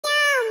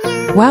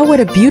Wow, what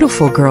a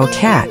beautiful girl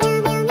cat.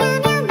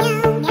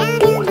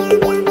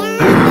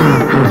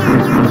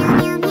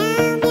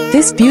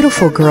 This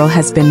beautiful girl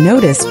has been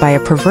noticed by a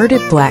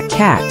perverted black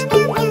cat.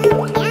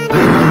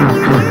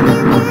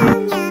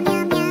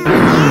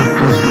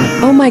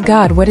 Oh my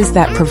God, what is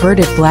that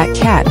perverted black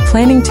cat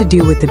planning to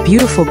do with the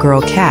beautiful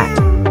girl cat?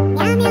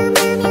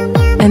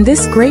 And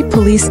this great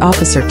police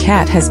officer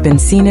cat has been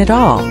seen at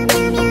all.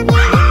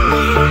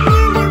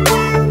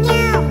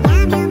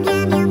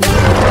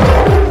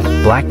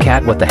 Black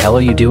cat, what the hell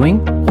are you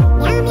doing?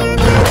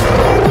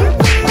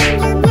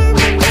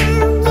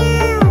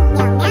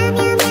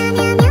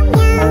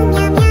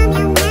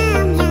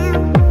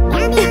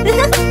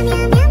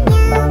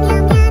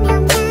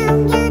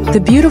 The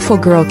beautiful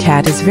girl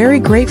cat is very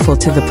grateful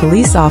to the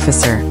police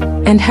officer,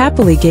 and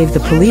happily gave the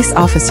police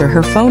officer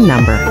her phone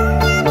number.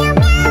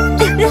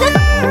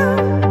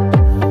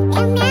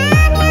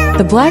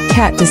 The black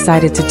cat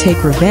decided to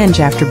take revenge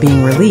after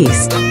being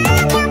released.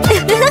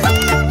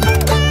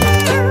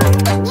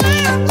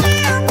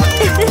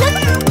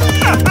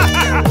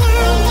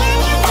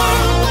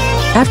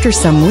 After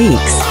some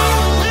weeks,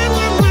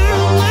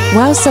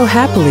 wow, so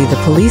happily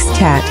the police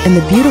cat and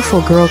the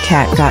beautiful girl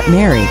cat got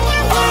married.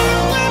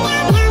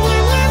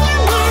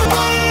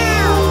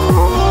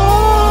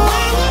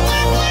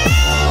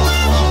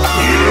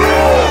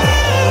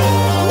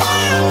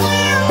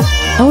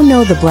 Oh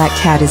no, the black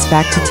cat is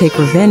back to take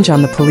revenge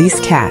on the police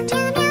cat.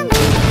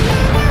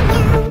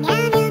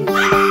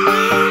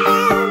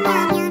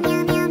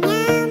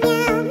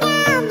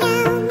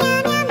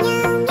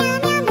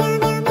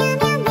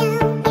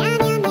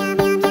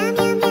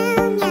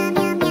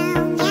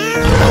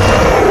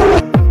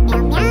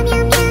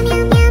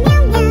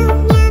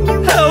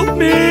 Help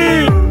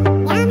me!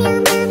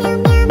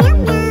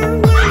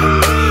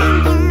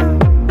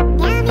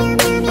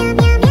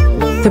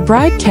 The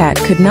bride cat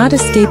could not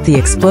escape the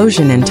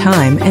explosion in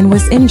time and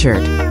was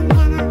injured.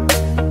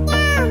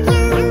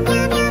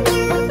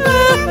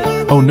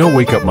 Oh no,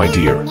 wake up, my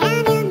dear.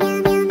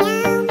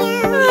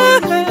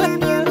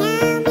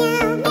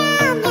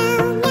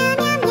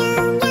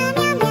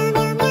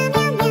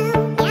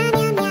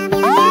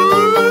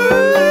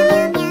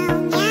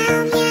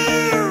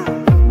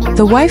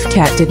 The wife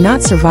cat did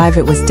not survive.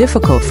 It was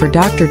difficult for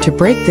doctor to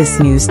break this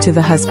news to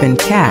the husband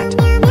cat.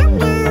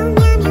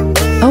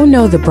 Oh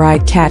no, the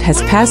bride cat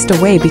has passed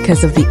away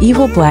because of the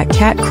evil black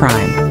cat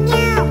crime.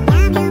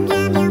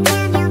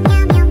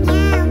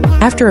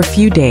 After a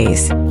few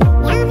days,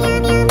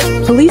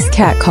 police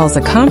cat calls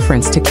a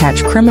conference to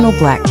catch criminal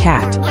black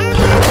cat.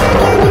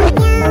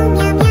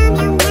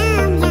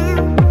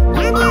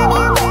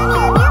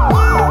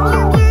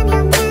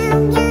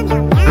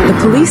 The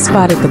police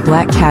spotted the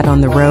black cat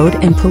on the road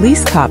and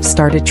police cops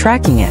started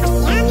tracking it.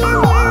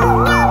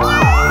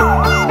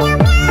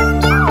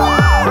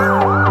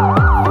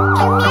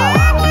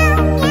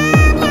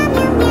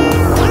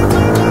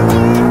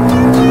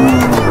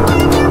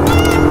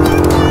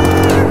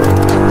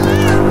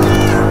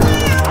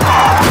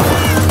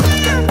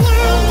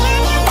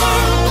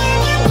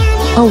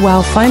 Oh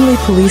wow, finally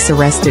police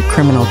arrested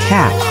criminal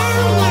cat.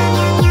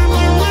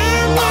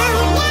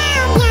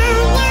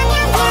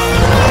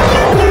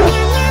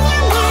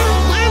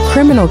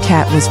 Criminal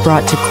cat was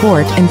brought to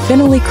court and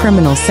finally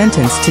criminal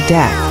sentenced to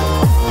death.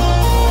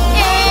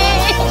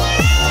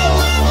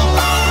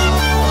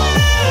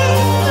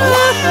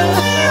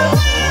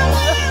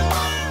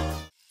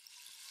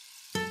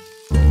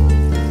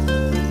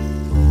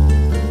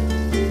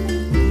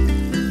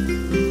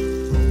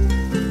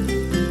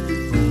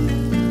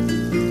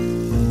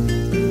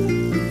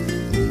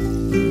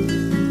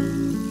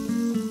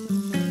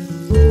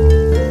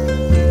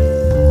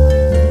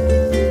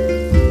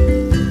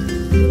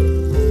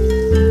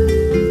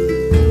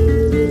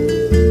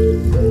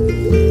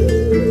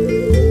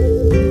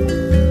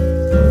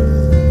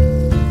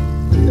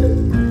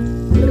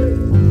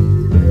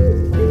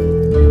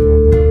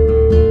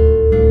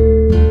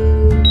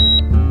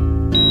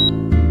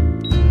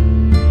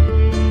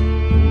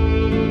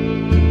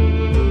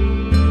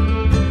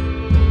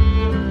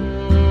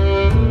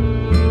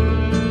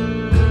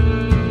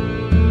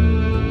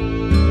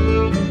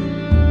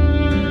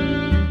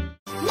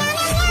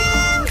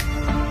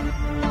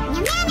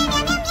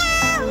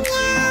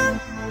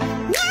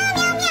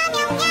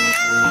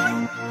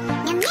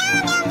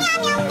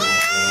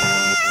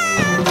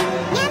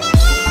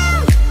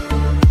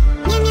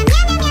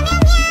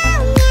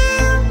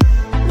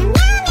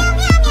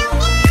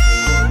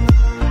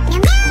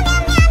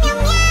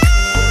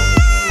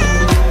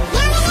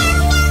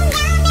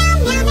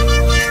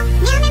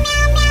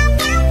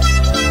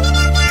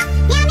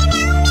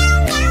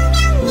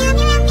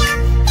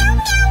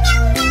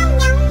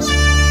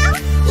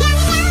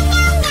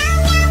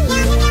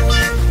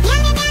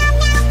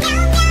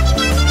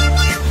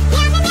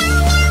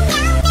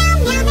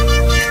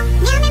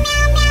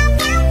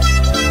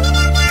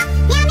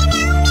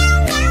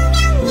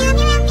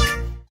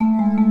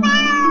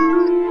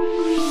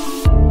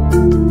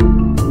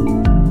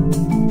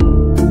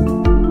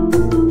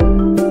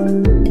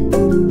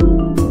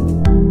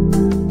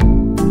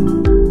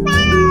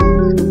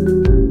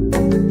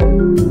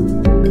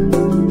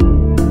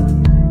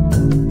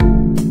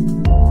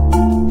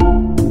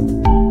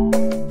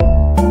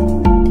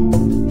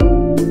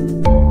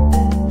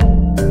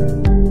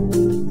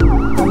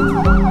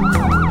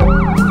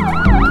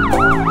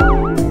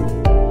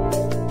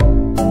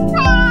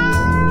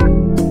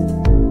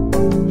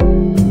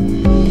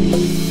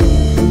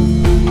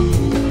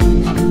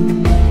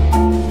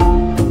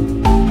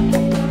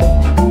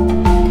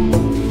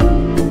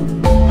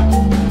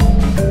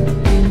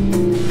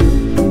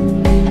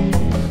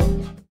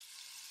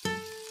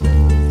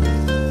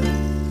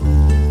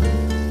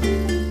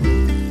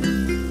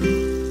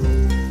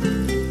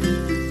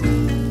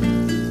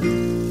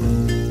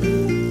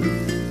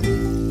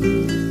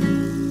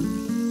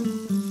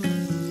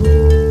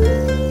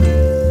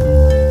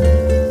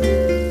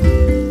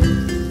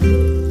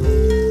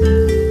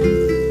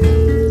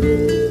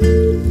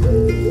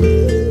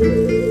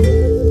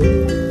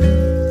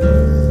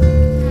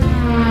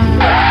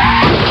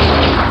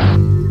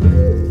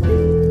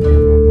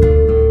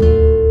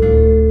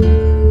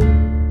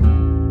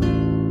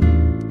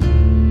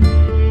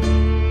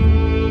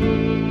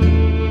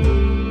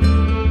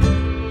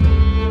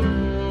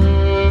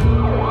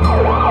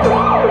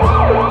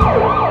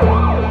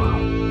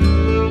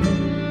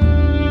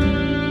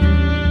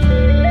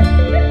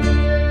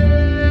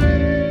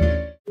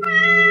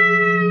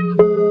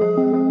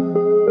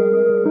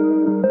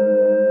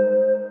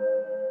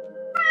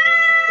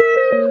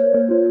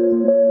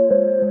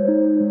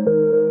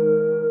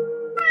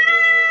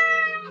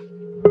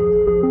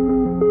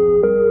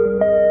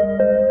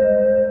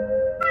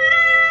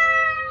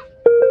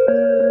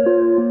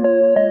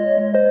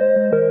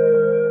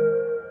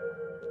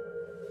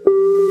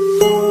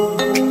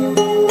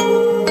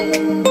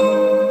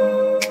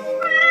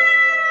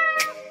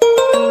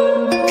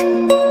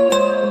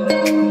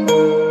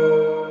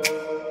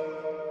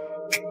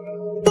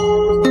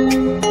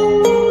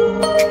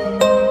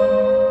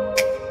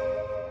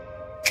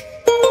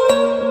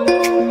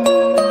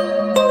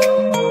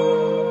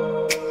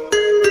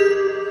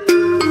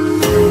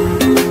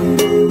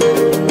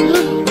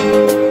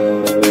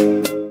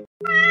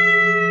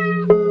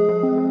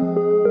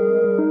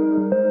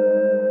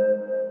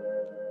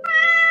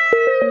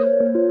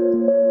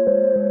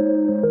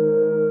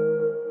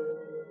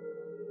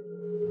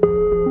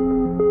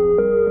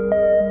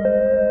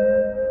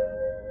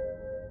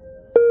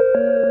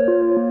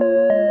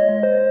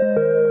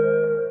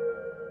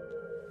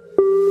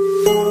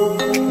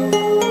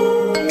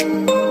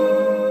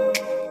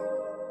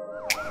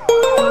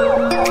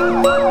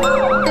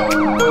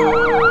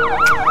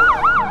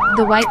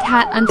 The white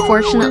cat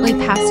unfortunately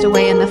passed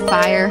away in the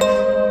fire,